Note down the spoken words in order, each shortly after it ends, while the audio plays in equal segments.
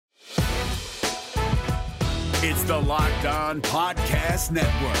It's the Locked On Podcast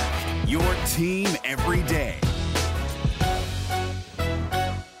Network, your team every day.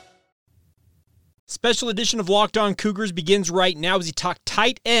 Special edition of Locked On Cougars begins right now as he talks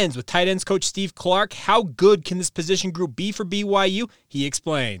tight ends with tight ends coach Steve Clark. How good can this position group be for BYU? He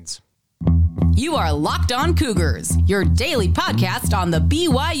explains. You are Locked On Cougars, your daily podcast on the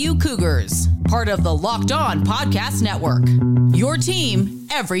BYU Cougars, part of the Locked On Podcast Network, your team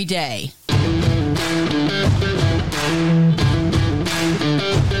every day.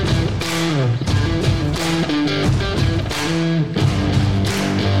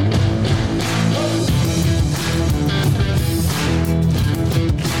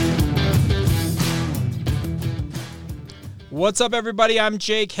 What's up, everybody? I'm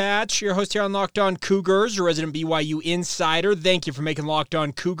Jake Hatch, your host here on Locked On Cougars, your resident BYU insider. Thank you for making Locked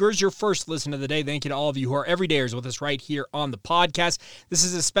On Cougars your first listen of the day. Thank you to all of you who are everydayers with us right here on the podcast. This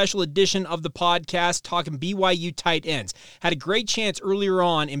is a special edition of the podcast talking BYU tight ends. Had a great chance earlier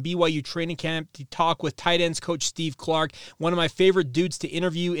on in BYU training camp to talk with tight ends coach Steve Clark, one of my favorite dudes to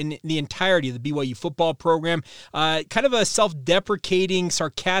interview in the entirety of the BYU football program. Kind of a self-deprecating,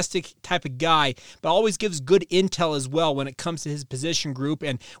 sarcastic type of guy, but always gives good intel as well when it comes to his position group.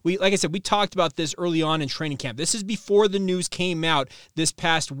 And like I said, we talked about this early on in training camp. This is before the news came out this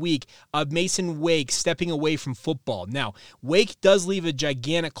past week of Mason Wake stepping away from football. Now, Wake does leave a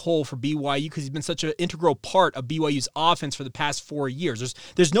gigantic hole for BYU because he's been such an integral part of BYU's offense for the past 4 years.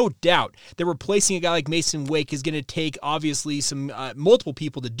 There's no doubt that replacing a guy like Mason Wake is going to take, obviously, some multiple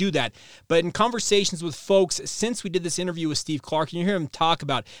people to do that. But in conversations with folks since we did this interview with Steve Clark, and you hear him talk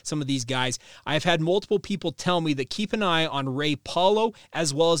about some of these guys, I've had multiple people tell me that keep an eye on Ray Paulo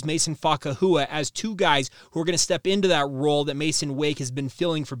as well as Mason Fakahua as two guys who are going to step into that role that Mason Wake has been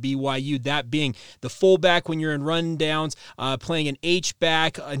filling for BYU, that being the fullback when you're in rundowns, playing an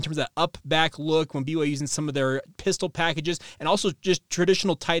H-back in terms of that up-back look when BYU using some of their pistol packages, and also just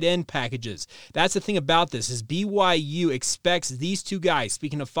traditional tight end packages. That's the thing about this, is BYU expects these two guys,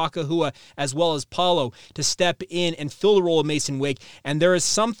 speaking of Fakahua as well as Paulo, to step in and fill the role of Mason Wake. And there is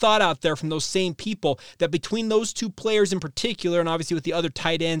some thought out there from those same people that between those two players in particular, and obviously with the other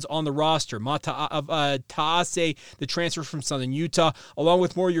tight ends on the roster, Taase, the transfer from Southern Utah, along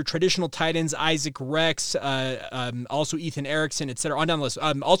with more of your traditional tight ends, Isaac Rex, also Ethan Erickson, etc. On down the list.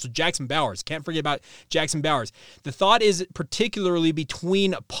 Also Jackson Bowers. Can't forget about Jackson Bowers. The thought is particularly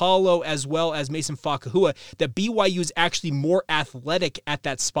between Paulo as well as Mason Fakahua that BYU is actually more athletic at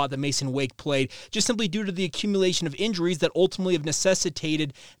that spot that Mason Wake played, just simply due to the accumulation of injuries that ultimately have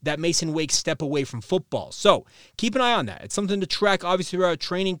necessitated that Mason Wake step away from football. So keep an eye on that. It's something to track, obviously, throughout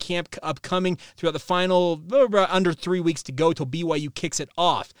training camp upcoming, throughout the final under 3 weeks to go till BYU kicks it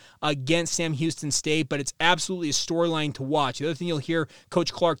off against Sam Houston State, but it's absolutely a storyline to watch. The other thing you'll hear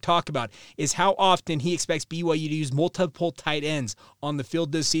Coach Clark talk about is how often he expects BYU to use multiple tight ends on the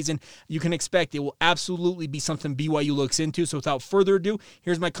field this season. You can expect it will absolutely be something BYU looks into. So without further ado,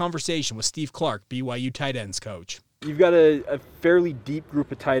 here's my conversation with Steve Clark, BYU tight ends coach. You've got a fairly deep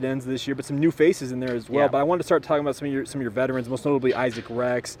group of tight ends this year, but some new faces in there as well. Yeah. But I wanted to start talking about some of your veterans, most notably Isaac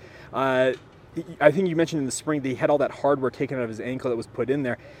Rex. I think you mentioned in the spring that he had all that hardware taken out of his ankle that was put in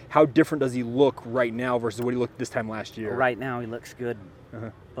there. How different does he look right now versus what he looked this time last year? Right now he looks good,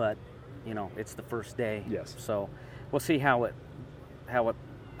 but it's the first day. Yes. So we'll see as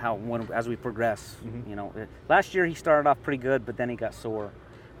we progress. Last year he started off pretty good, but then he got sore.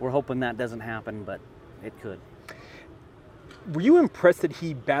 We're hoping that doesn't happen, but it could. Were you impressed that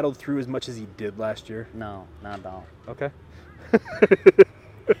he battled through as much as he did last year? No, not at all. Okay.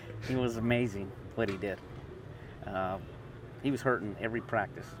 He was amazing what he did. He was hurting every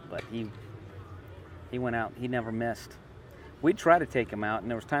practice, but he went out. He never missed. We'd try to take him out, and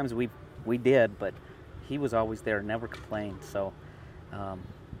there was times we did, but he was always there, never complained. So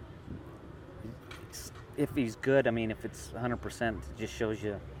if he's good, if it's 100%, it just shows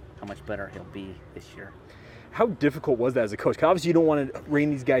you how much better he'll be this year. How difficult was that as a coach? 'Cause obviously you don't want to rein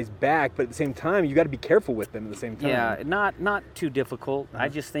these guys back, but at the same time, you got to be careful with them at the same time. Yeah, not too difficult. I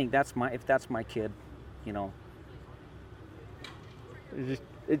just think if that's my kid, I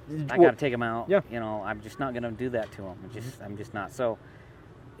got to take him out. Yeah. I'm just not going to do that to him. I'm just not. So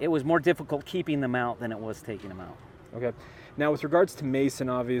it was more difficult keeping them out than it was taking them out. Okay. Now, with regards to Mason,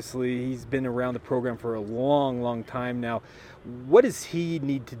 obviously, he's been around the program for a long, long time now. What does he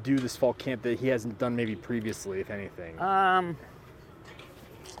need to do this fall camp that he hasn't done maybe previously, if anything?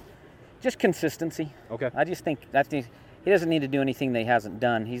 Just consistency. Okay. I just think he doesn't need to do anything that he hasn't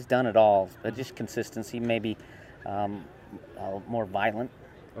done. He's done it all. But just consistency, maybe more violent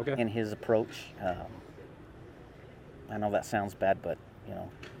in his approach. I know that sounds bad, but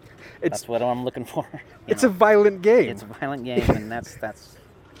That's what I'm looking for. It's a violent game. It's a violent game, and that's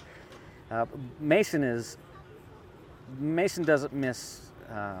Mason doesn't miss.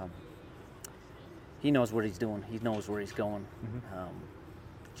 He knows what he's doing. He knows where he's going.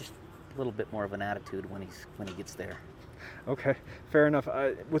 Just a little bit more of an attitude when he gets there. Okay, fair enough.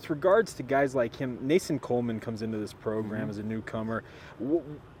 With regards to guys like him, Nason Coleman comes into this program as a newcomer.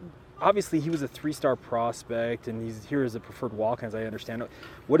 Obviously, he was a 3-star prospect, and he's here as a preferred walk-on, as I understand it.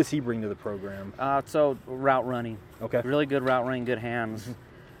 What does he bring to the program? So route running. Okay. Really good route running, good hands.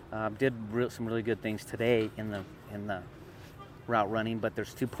 Did some really good things today in the route running, but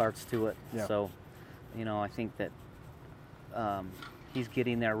there's 2 parts to it. Yeah. So, I think that he's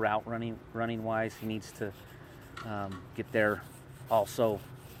getting there route running wise. He needs to get there also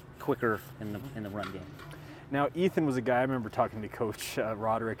quicker in the run game. Now, Ethan was a guy, I remember talking to Coach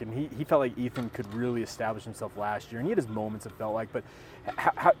Roderick, and he felt like Ethan could really establish himself last year, and he had his moments, it felt like, but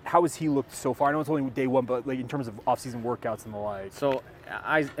how has he looked so far? I know it's only day 1, but like in terms of off-season workouts and the like. So,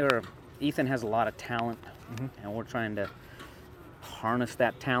 Ethan has a lot of talent, and we're trying to harness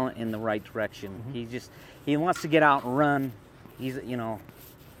that talent in the right direction. He wants to get out and run. He's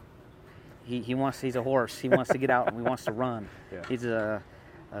he's a horse. He wants to get out and he wants to run. Yeah. He's a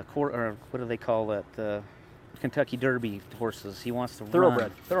quarter, or what do they call it? Kentucky Derby horses. He wants to Thoroughbred.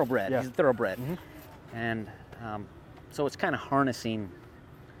 run. Thoroughbred. Yeah. He's a thoroughbred. And so it's kind of harnessing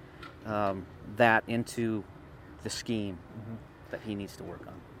that into the scheme that he needs to work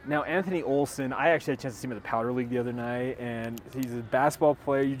on. Now, Anthony Olson, I actually had a chance to see him at the Powder League the other night, and he's a basketball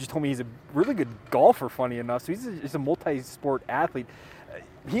player. You just told me he's a really good golfer, funny enough, so he's a multi-sport athlete.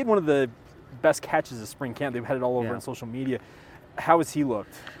 He had one of the best catches of spring camp. They've had it all over on social media. How has he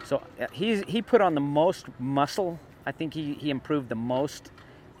looked? So he put on the most muscle. I think he improved the most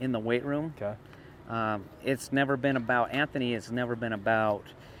in the weight room. Okay. It's never been about Anthony. It's never been about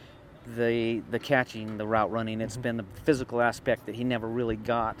the catching, the route running. It's been the physical aspect that he never really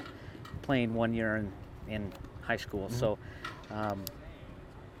got playing 1 year in high school. So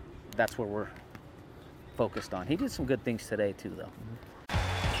that's where we're focused on. He did some good things today too, though.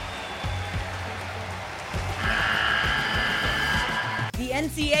 The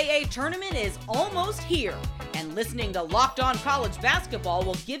NCAA tournament is almost here, and listening to Locked On College Basketball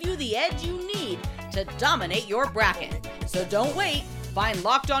will give you the edge you need to dominate your bracket. So don't wait. Find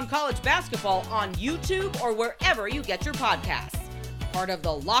Locked On College Basketball on YouTube or wherever you get your podcasts. Part of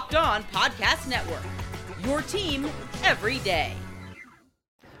the Locked On Podcast Network. Your team every day.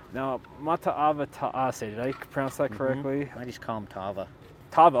 Now, Mata'ava Ta'ase, did I pronounce that correctly? I just call him Tava.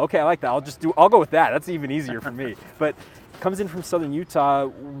 Tava, okay, I like that. I'll go with that. That's even easier for me. But comes in from Southern Utah.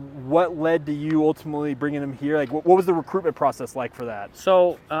 What led to you ultimately bringing him here? Like, what was the recruitment process like for that?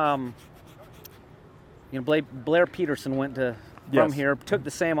 So, Blair Peterson went from here, took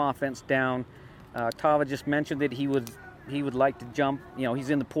the same offense down. Tava just mentioned that he would like to jump. He's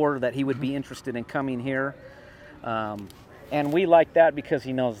in the portal that he would be interested in coming here, and we like that because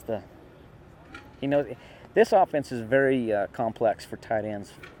he knows this offense is very complex for tight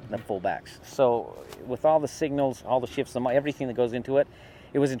ends and fullbacks. So with all the signals, all the shifts, everything that goes into it,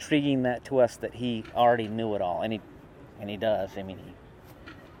 it was intriguing to us that he already knew it all, and he does. I mean,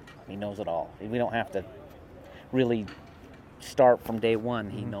 he knows it all. We don't have to really start from day one.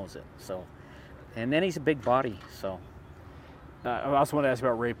 He knows it. So, and then he's a big body. So. I also want to ask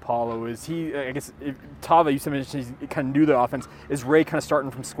about Ray Paulo. Is he, I guess, Tava, you said mentioned he kind of knew the offense. Is Ray kind of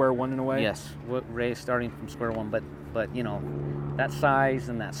starting from square one in a way? Yes, Ray is starting from square one, but that size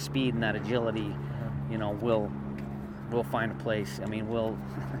and that speed and that agility, will find a place. I mean,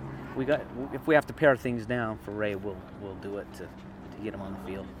 if we have to pare things down for Ray, we'll do it to get him on the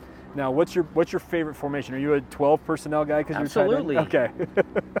field. Now, what's your favorite formation? Are you a 12 personnel guy? Absolutely. You're tight end? Okay.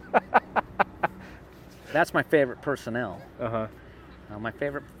 That's my favorite personnel. My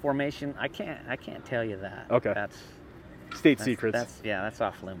favorite formation, I can't tell you that. Okay. That's state secrets. That's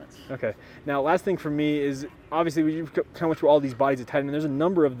off limits. Okay. Now, last thing for me is obviously we've kind of went through all these bodies of tight end, and there's a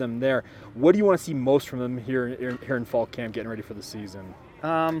number of them there. What do you want to see most from them here in fall camp, getting ready for the season?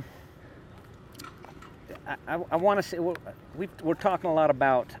 I want to say we're talking a lot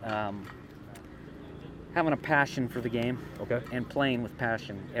about having a passion for the game. Okay. And playing with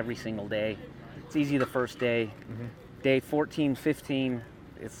passion every single day. It's easy the first day. Day 14, 15,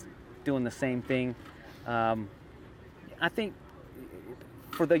 it's doing the same thing. I think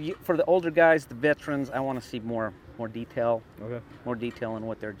for the older guys, the veterans, I want to see more detail. Okay. More detail in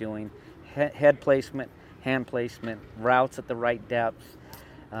what they're doing. Head placement, hand placement, routes at the right depth.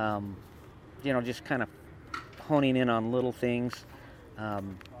 Just kind of honing in on little things.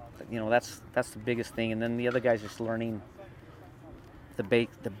 That's the biggest thing. And then the other guys just learning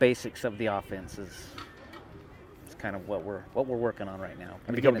the basics of the offense is kind of what we're working on right now.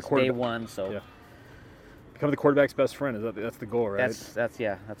 And again, it's day one, so become the quarterback's best friend. That's the goal, right?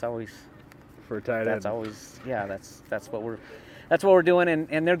 That's always for a tight end. That's always that's what we're doing,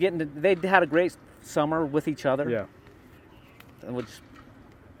 and they had a great summer with each other. Yeah. And we'll just,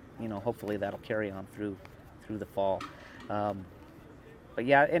 hopefully that'll carry on through the fall. But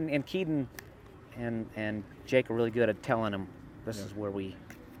yeah, and Keaton and Jake are really good at telling them this is where we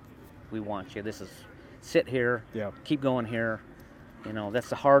want you. This is sit here. Yeah. Keep going here.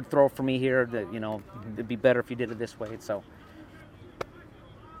 That's a hard throw for me here. That it'd be better if you did it this way. So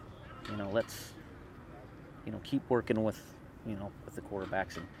let's keep working with with the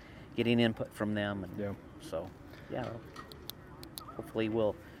quarterbacks and getting input from them. And so hopefully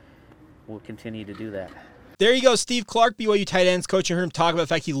we'll continue to do that. There you go, Steve Clark, BYU tight ends coach. You heard him talk about the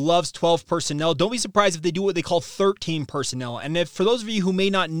fact he loves 12 personnel. Don't be surprised if they do what they call 13 personnel. And if for those of you who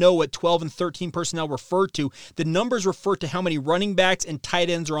may not know what 12 and 13 personnel refer to, the numbers refer to how many running backs and tight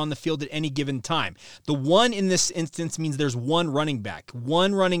ends are on the field at any given time. The 1 in this instance means there's 1 running back,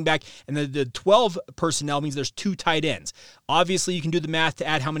 and the 12 personnel means there's 2 tight ends. Obviously, you can do the math to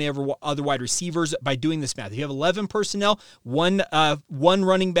add how many other wide receivers by doing this math. If you have 11 personnel, one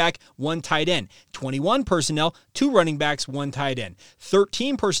running back, 1 tight end. 21 personnel, 2 running backs, 1 tight end.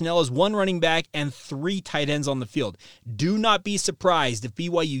 13 personnel is 1 running back and 3 tight ends on the field. Do not be surprised if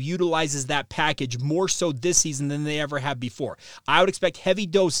BYU utilizes that package more so this season than they ever have before. I would expect heavy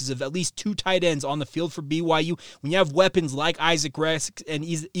doses of at least 2 tight ends on the field for BYU. When you have weapons like Isaac Rex and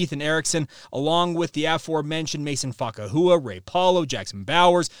Ethan Erickson, along with the aforementioned Mason Fakahua, Ray Paulo, Jackson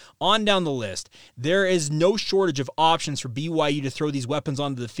Bowers, on down the list, there is no shortage of options for BYU to throw these weapons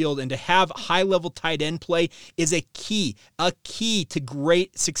onto the field, and to have high-level tight end play is a key to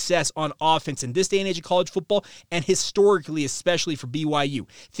great success on offense in this day and age of college football, and historically, especially for BYU.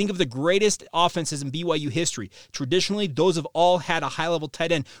 Think of the greatest offenses in BYU history. Traditionally, those have all had a high-level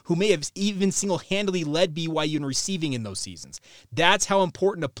tight end who may have even single-handedly led BYU in receiving in those seasons. That's how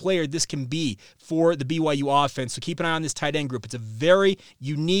important a player this can be for the BYU offense, so keep an eye on this tight end group. It's a very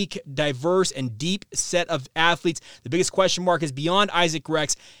unique, diverse, and deep set of athletes. The biggest question mark is beyond Isaac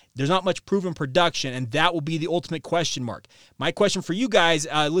Rex. There's not much proven production, and that will be the ultimate question mark. My question for you guys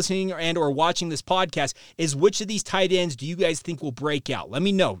listening and or watching this podcast is, which of these tight ends do you guys think will break out? Let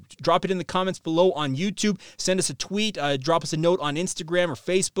me know. Drop it in the comments below on YouTube. Send us a tweet. Drop us a note on Instagram or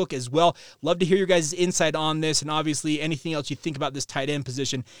Facebook as well. Love to hear your guys' insight on this, and obviously anything else you think about this tight end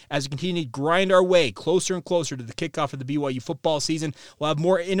position as we continue to grind our way closer and closer to the kickoff of the BYU football season. We'll have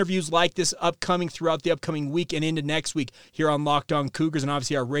more interviews like this upcoming throughout the upcoming week and into next week here on Locked On Cougars, and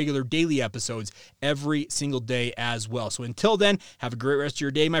obviously our regular daily episodes every single day as well. So until then, have a great rest of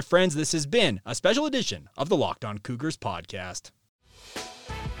your day, my friends. This has been a special edition of the Locked On Cougars podcast.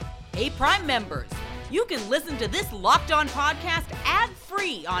 Hey, Prime members, you can listen to this Locked On podcast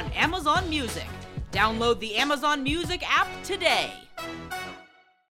ad-free on Amazon Music. Download the Amazon Music app today.